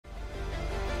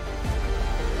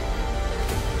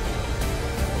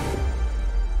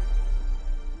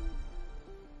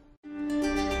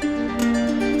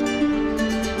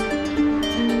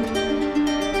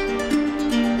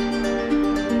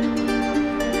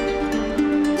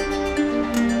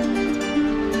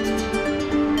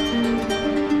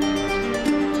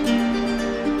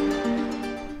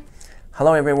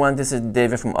Hello everyone, this is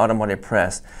David from Automotive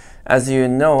Press. As you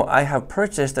know, I have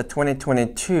purchased the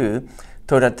 2022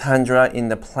 Toyota Tundra in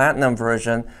the Platinum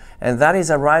version, and that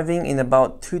is arriving in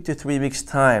about 2 to 3 weeks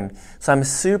time. So I'm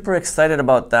super excited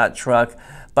about that truck,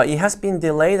 but it has been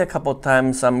delayed a couple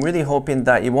times, so I'm really hoping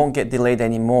that it won't get delayed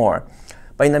anymore.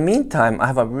 But in the meantime, I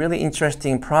have a really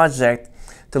interesting project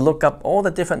to look up all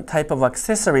the different type of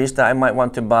accessories that I might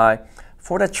want to buy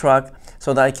for the truck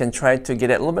so that I can try to get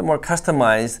it a little bit more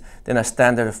customized than a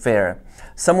standard fare.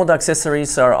 Some of the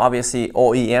accessories are obviously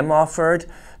OEM offered,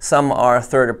 some are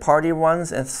third-party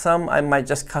ones, and some I might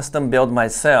just custom build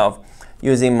myself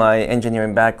using my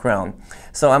engineering background.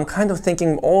 So I'm kind of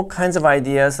thinking all kinds of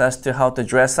ideas as to how to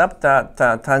dress up that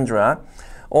Tundra.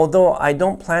 Although I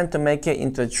don't plan to make it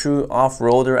into a true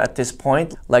off-roader at this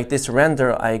point, like this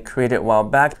render I created a while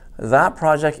back. That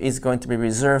project is going to be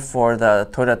reserved for the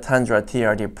Toyota Tundra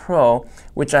TRD Pro,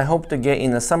 which I hope to get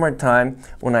in the summertime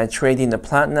when I trade in the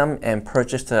Platinum and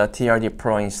purchase the TRD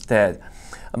Pro instead.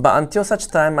 But until such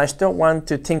time, I still want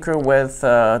to tinker with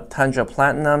Tundra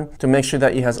Platinum to make sure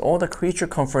that it has all the creature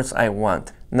comforts I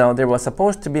want. Now, there was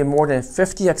supposed to be more than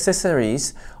 50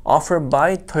 accessories offered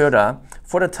by Toyota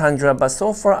for the Tundra, but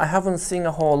so far I haven't seen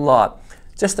a whole lot.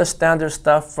 Just the standard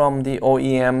stuff from the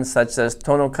OEM, such as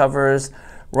tonneau covers,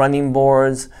 running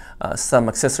boards, some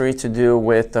accessories to do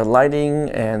with the lighting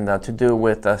and to do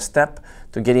with the step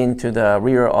to get into the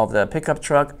rear of the pickup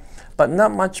truck, but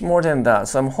not much more than that.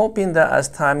 So I'm hoping that as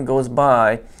time goes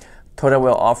by, Toyota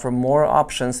will offer more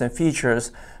options and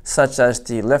features such as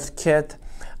the lift kit,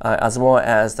 as well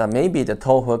as maybe the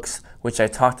tow hooks, which I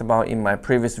talked about in my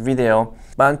previous video.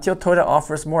 But until Toyota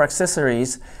offers more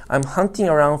accessories, I'm hunting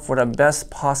around for the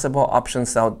best possible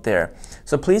options out there.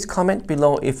 So please comment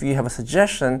below if you have a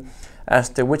suggestion as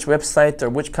to which website or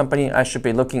which company I should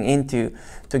be looking into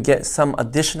to get some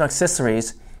additional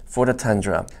accessories for the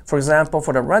Tundra. For example,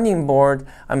 for the running board,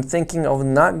 I'm thinking of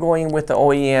not going with the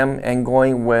OEM and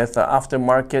going with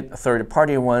aftermarket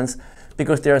third-party ones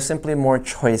because there are simply more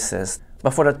choices.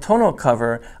 But for the tonneau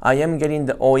cover, I am getting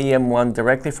the OEM one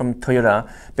directly from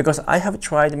Toyota because I have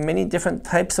tried many different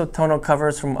types of tonneau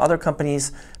covers from other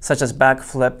companies such as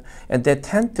Backflip, and they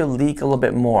tend to leak a little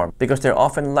bit more because they're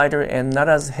often lighter and not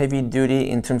as heavy duty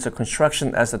in terms of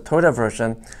construction as the Toyota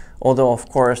version, although of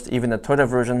course even the Toyota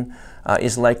version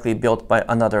is likely built by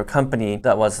another company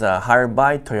that was hired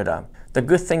by Toyota. The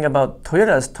good thing about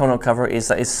Toyota's tonneau cover is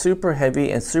that it's super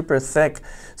heavy and super thick,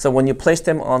 so when you place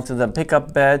them onto the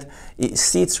pickup bed, it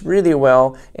seats really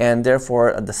well, and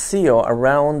therefore the seal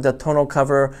around the tonneau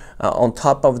cover on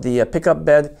top of the pickup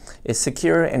bed is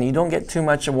secure, and you don't get too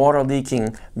much water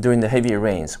leaking during the heavy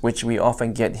rains, which we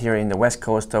often get here in the west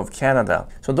coast of Canada.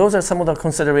 So those are some of the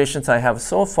considerations I have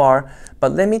so far,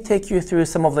 but let me take you through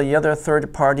some of the other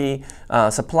third-party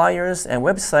suppliers and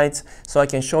websites so I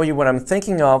can show you what I'm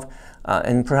thinking of.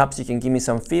 And perhaps you can give me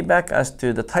some feedback as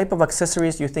to the type of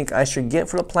accessories you think I should get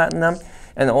for the Platinum,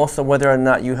 and also whether or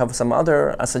not you have some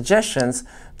other suggestions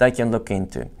that I can look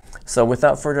into. So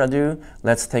without further ado,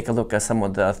 let's take a look at some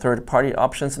of the third-party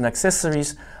options and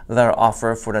accessories that are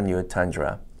offered for the new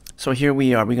Tundra. So here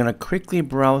we are. We're going to quickly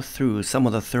browse through some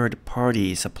of the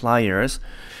third-party suppliers.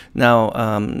 Now,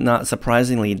 not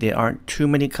surprisingly, there aren't too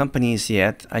many companies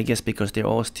yet, I guess because they're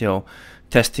all still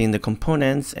testing the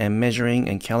components and measuring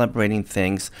and calibrating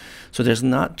things. So there's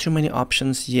not too many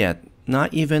options yet.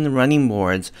 Not even running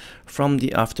boards from the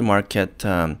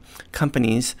aftermarket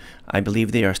companies. I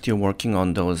believe they are still working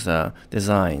on those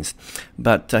designs.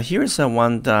 But here's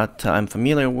one that I'm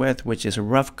familiar with, which is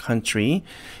Rough Country.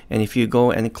 And if you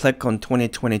go and click on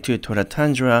 2022 Toyota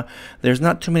Tundra, there's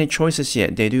not too many choices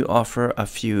yet. They do offer a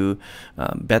few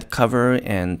bed cover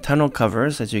and tonneau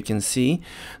covers, as you can see.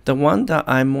 The one that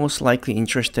I'm most likely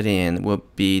interested in will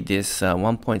be this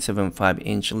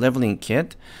 1.75-inch leveling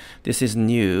kit. This is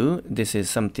new. This is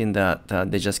something that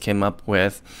they just came up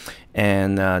with,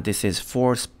 and this is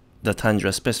for the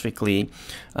Tundra specifically,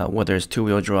 whether it's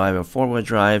two-wheel drive or four-wheel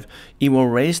drive. It will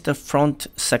raise the front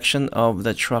section of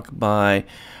the truck by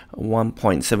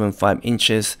 1.75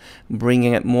 inches,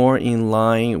 bringing it more in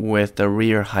line with the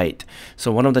rear height.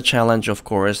 So one of the challenge, of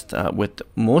course, with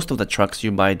most of the trucks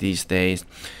you buy these days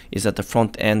is that the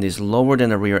front end is lower than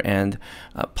the rear end,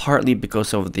 partly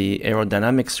because of the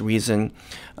aerodynamics reason,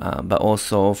 but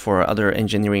also for other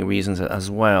engineering reasons as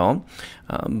well.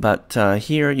 But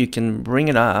here you can bring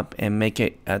it up and make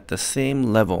it at the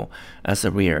same level as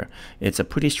the rear. It's a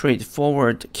pretty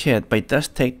straightforward kit, but it does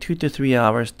take 2 to 3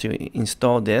 hours to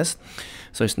install this.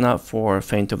 So it's not for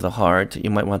faint of the heart. You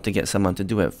might want to get someone to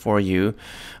do it for you.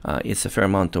 It's a fair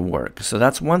amount of work. So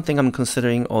that's one thing I'm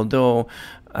considering, although,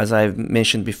 as I've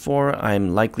mentioned before,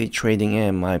 I'm likely trading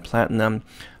in my Platinum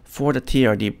for the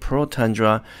TRD Pro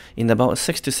Tundra in about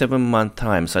 6 to 7 month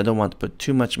time, so I don't want to put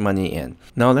too much money in.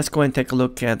 Now let's go and take a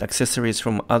look at accessories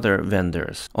from other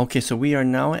vendors. Okay, so we are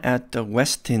now at the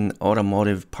Westin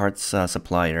automotive parts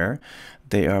supplier.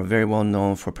 They are very well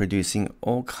known for producing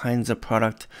all kinds of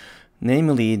product,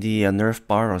 namely the Nerf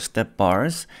bar or step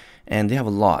bars, and they have a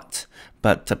lot.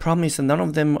 But the problem is that none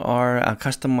of them are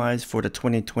customized for the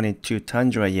 2022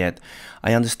 Tundra yet.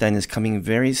 I understand it's coming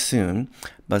very soon,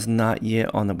 but it's not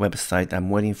yet on the website.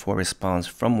 I'm waiting for a response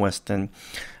from Westin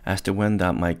as to when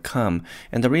that might come.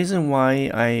 And the reason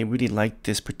why I really like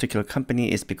this particular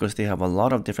company is because they have a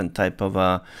lot of different type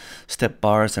of step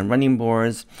bars and running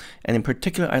boards. And in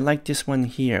particular, I like this one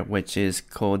here, which is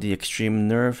called the Extreme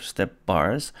Nerve Step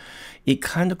Bars. It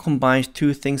kind of combines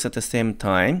two things at the same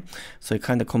time. So it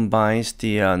kind of combines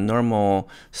the normal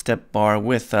step bar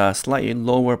with a slightly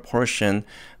lower portion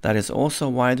that is also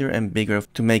wider and bigger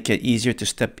to make it easier to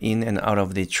step in and out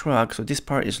of the truck. So this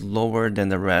part is lower than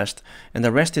the rest, and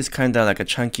the rest is kind of like a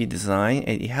chunky design.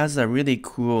 It has a really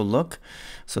cool look.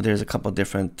 So there's a couple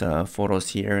different photos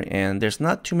here, and there's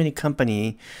not too many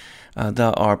companies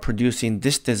that are producing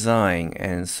this design,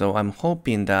 and so I'm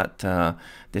hoping that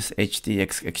this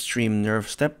HDX Extreme Nerve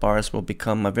step bars will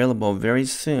become available very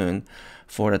soon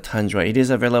for the Tundra. It is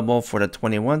available for the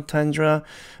 21 Tundra,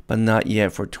 but not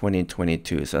yet for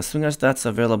 2022. So as soon as that's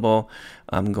available,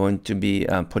 I'm going to be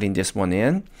putting this one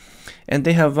in. And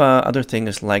they have other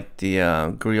things like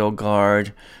the grill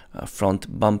guard,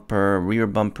 front bumper, rear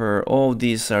bumper. All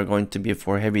these are going to be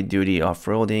for heavy duty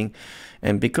off-roading.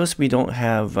 And because we don't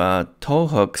have tow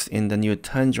hooks in the new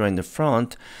Tundra in the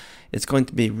front, it's going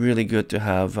to be really good to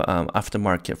have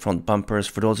aftermarket front bumpers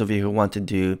for those of you who want to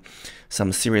do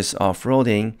some serious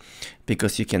off-roading,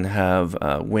 because you can have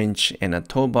winch and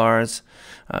tow bars,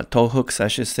 tow hooks I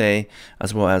should say,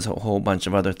 as well as a whole bunch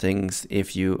of other things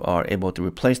if you are able to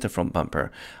replace the front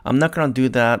bumper. I'm not going to do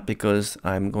that because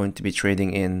I'm going to be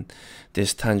trading in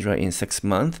this Tundra in 6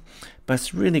 months, but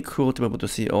it's really cool to be able to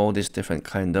see all these different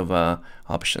kind of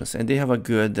options, and they have a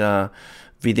good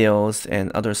videos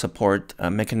and other support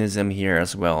mechanism here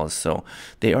as well. So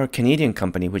they are a Canadian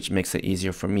company, which makes it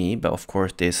easier for me, but of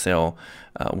course they sell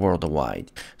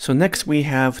worldwide. So next we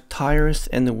have tires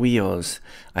and wheels.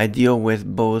 I deal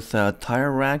with both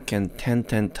tire rack and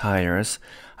 1010 tires.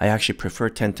 I actually prefer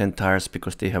 1010 tires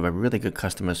because they have a really good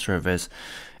customer service,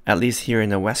 at least here in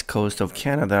the west coast of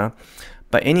Canada.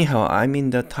 But anyhow, I'm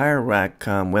in the tire rack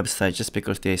website just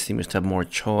because they seem to have more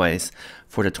choice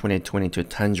for the 2022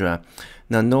 Tundra.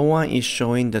 Now, no one is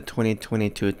showing the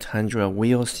 2022 Tundra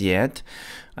wheels yet.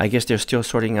 I guess they're still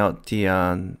sorting out the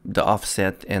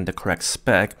offset and the correct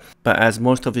spec. But as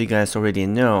most of you guys already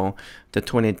know, the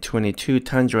 2022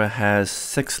 Tundra has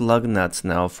 6 lug nuts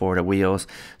now for the wheels.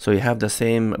 So you have the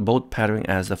same bolt pattern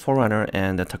as the 4Runner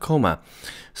and the Tacoma.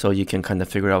 So you can kind of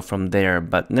figure it out from there.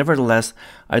 But nevertheless,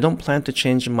 I don't plan to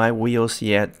change my wheels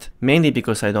yet, mainly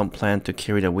because I don't plan to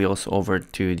carry the wheels over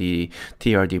to the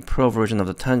TRD Pro version of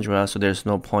the Tundra, so there's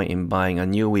no point in buying a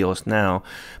new wheels now.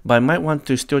 But I might want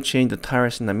to still change the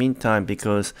tires in the meantime,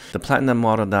 because the Platinum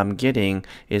model that I'm getting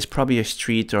is probably a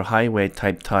street or highway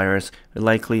type tires,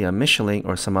 likely a Michelin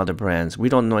or some other brands. We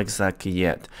don't know exactly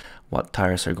yet what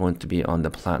tires are going to be on the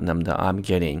Platinum that I'm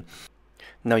getting.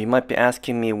 Now you might be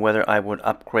asking me whether I would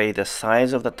upgrade the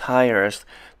size of the tires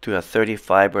to a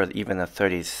 35 or even a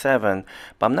 37,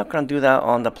 but I'm not going to do that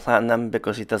on the Platinum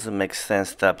because it doesn't make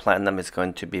sense. The Platinum is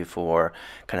going to be for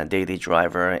kind of daily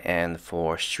driver and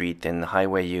for street and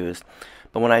highway use.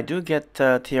 But when I do get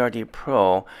TRD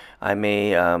Pro, I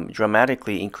may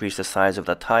dramatically increase the size of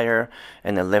the tire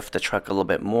and then lift the truck a little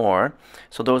bit more.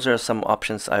 So those are some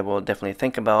options I will definitely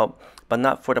think about, but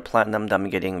not for the Platinum that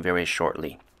I'm getting very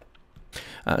shortly.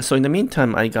 So in the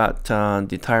meantime, I got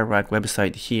the Tire Rack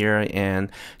website here, and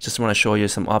just want to show you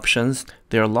some options.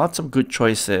 There are lots of good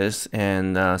choices,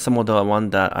 and some of the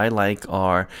ones that I like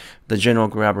are the General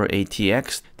Grabber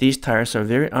ATX. These tires are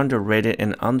very underrated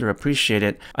and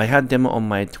underappreciated. I had them on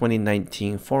my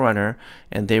 2019 4Runner,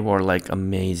 and they were like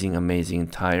amazing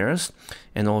tires,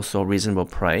 and also reasonable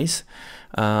price.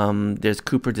 There's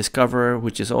Cooper Discover,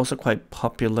 which is also quite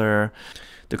popular.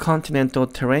 The Continental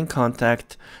Terrain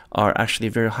Contact are actually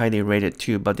very highly rated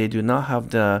too, but they do not have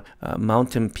the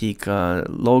Mountain Peak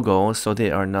logo, so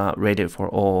they are not rated for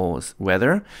all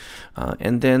weather.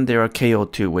 And then there are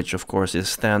KO2, which of course is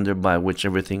standard by which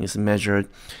everything is measured.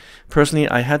 Personally,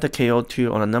 I had the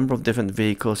KO2 on a number of different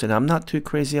vehicles, and I'm not too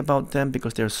crazy about them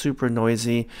because they're super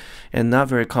noisy and not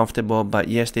very comfortable. But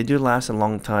yes, they do last a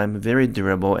long time, very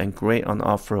durable and great on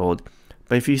off-road.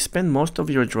 But if you spend most of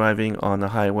your driving on a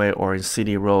highway or in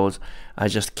city roads, I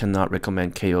just cannot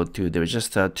recommend KO2. They're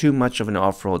just too much of an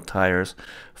off-road tires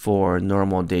for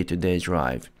normal day-to-day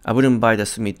drive. I wouldn't buy the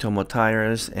Sumitomo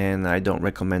tires, and I don't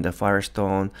recommend the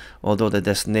Firestone, although the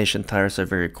destination tires are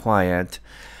very quiet.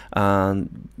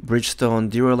 Bridgestone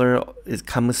Durailleur, it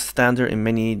comes standard in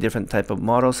many different type of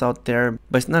models out there,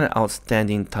 but it's not an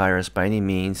outstanding tires by any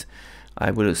means. I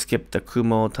would skip the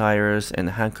Kumo tires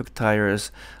and Hankook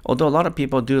tires, although a lot of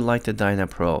people do like the Dyna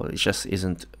Pro. It just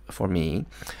isn't for me.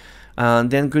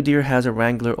 Then Goodyear has a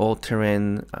Wrangler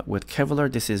all-terrain with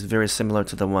Kevlar. This is very similar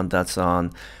to the one that's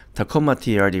on Tacoma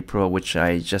TRD Pro, which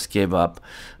I just gave up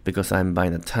because I'm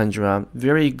buying a Tundra.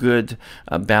 Very good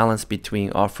balance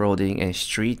between off-roading and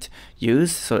street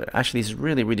use. So actually it's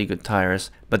really, really good tires,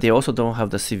 but they also don't have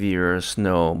the severe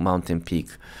snow mountain peak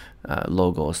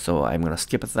logo, so I'm gonna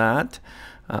skip that.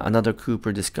 Another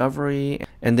Cooper Discovery,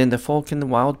 and then the Falken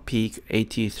Wild Peak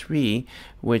AT3,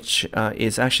 which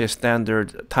is actually a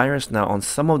standard tires now on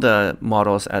some of the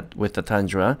models with the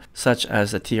Tundra, such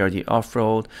as the TRD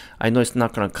Off-Road. I know it's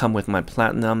not going to come with my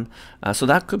Platinum, so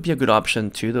that could be a good option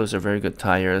too. Those are very good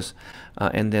tires.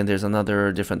 And then there's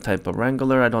another different type of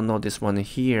Wrangler. I don't know this one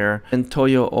here. And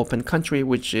Toyo Open Country,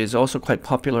 which is also quite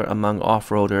popular among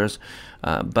off-roaders.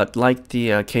 But like the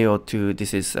KO2,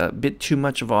 this is a bit too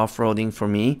much of off-roading for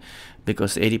me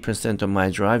because 80% of my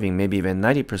driving, maybe even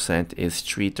 90%, is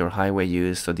street or highway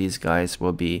use. So these guys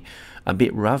will be a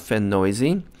bit rough and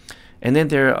noisy. And then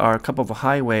there are a couple of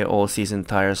highway all-season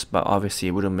tires, but obviously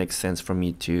it wouldn't make sense for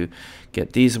me to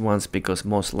get these ones because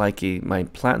most likely my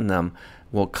Platinum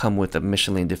will come with a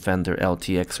Michelin Defender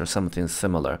LTX or something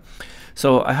similar.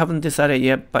 So I haven't decided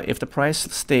yet, but if the price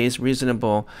stays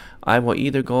reasonable, I will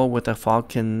either go with a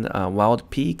Falken Wild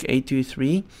Peak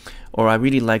A23, or I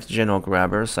really like General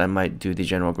Grabber, so I might do the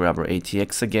General Grabber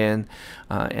ATX again.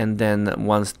 And then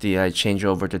once I change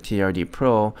over to TRD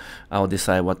Pro, I'll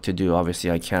decide what to do. Obviously,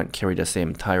 I can't carry the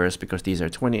same tires because these are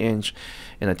 20-inch,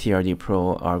 and the TRD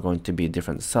Pro are going to be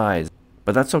different size.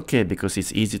 But that's okay because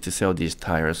it's easy to sell these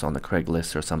tires on the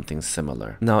Craigslist or something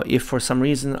similar. Now, if for some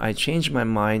reason I change my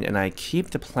mind and I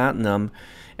keep the Platinum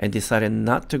and decided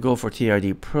not to go for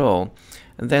TRD Pro,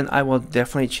 then I will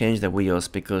definitely change the wheels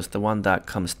because the one that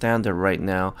comes standard right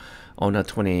now on the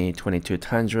 2022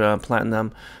 Tundra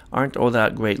Platinum aren't all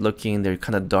that great looking. They're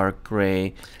kind of dark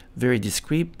gray, very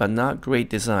discreet but not great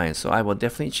design. So I will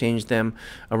definitely change them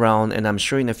around, and I'm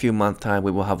sure in a few months time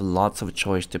we will have lots of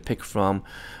choice to pick from,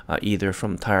 either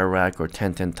from Tire Rack or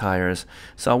 1010 tires.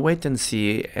 So I'll wait and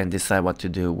see and decide what to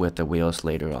do with the wheels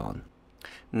later on.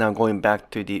 Now going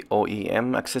back to the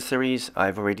OEM accessories,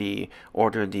 I've already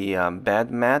ordered the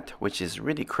bed mat, which is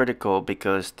really critical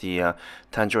because the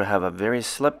Tundra have a very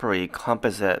slippery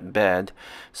composite bed.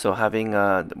 So having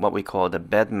what we call the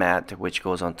bed mat, which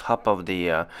goes on top of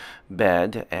the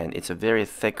bed, and it's a very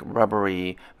thick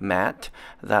rubbery mat,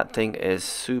 that thing is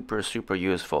super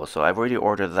useful. So I've already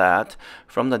ordered that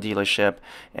from the dealership,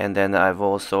 and then I've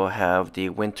also have the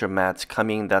winter mats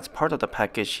coming. That's part of the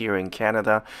package here in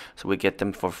Canada, so we get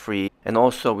them for free. And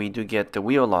also we do get the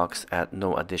wheel locks at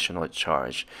no additional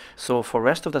charge. So for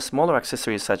rest of the smaller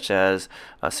accessories such as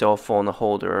a cell phone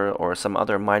holder or some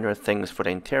other minor things for the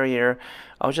interior,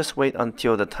 I'll just wait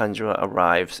until the Tundra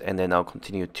arrives, and then I'll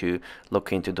continue to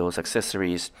look into those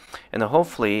accessories. And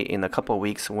hopefully in a couple of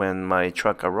weeks when my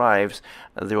truck arrives,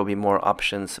 there will be more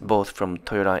options both from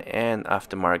Toyota and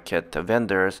aftermarket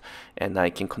vendors, and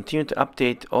I can continue to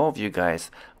update all of you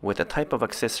guys with the type of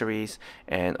accessories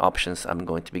and options I'm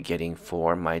going to be getting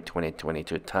for my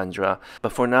 2022 Tundra.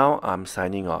 But for now, I'm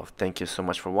signing off. Thank you so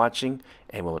much for watching,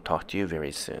 and we'll talk to you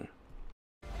very soon.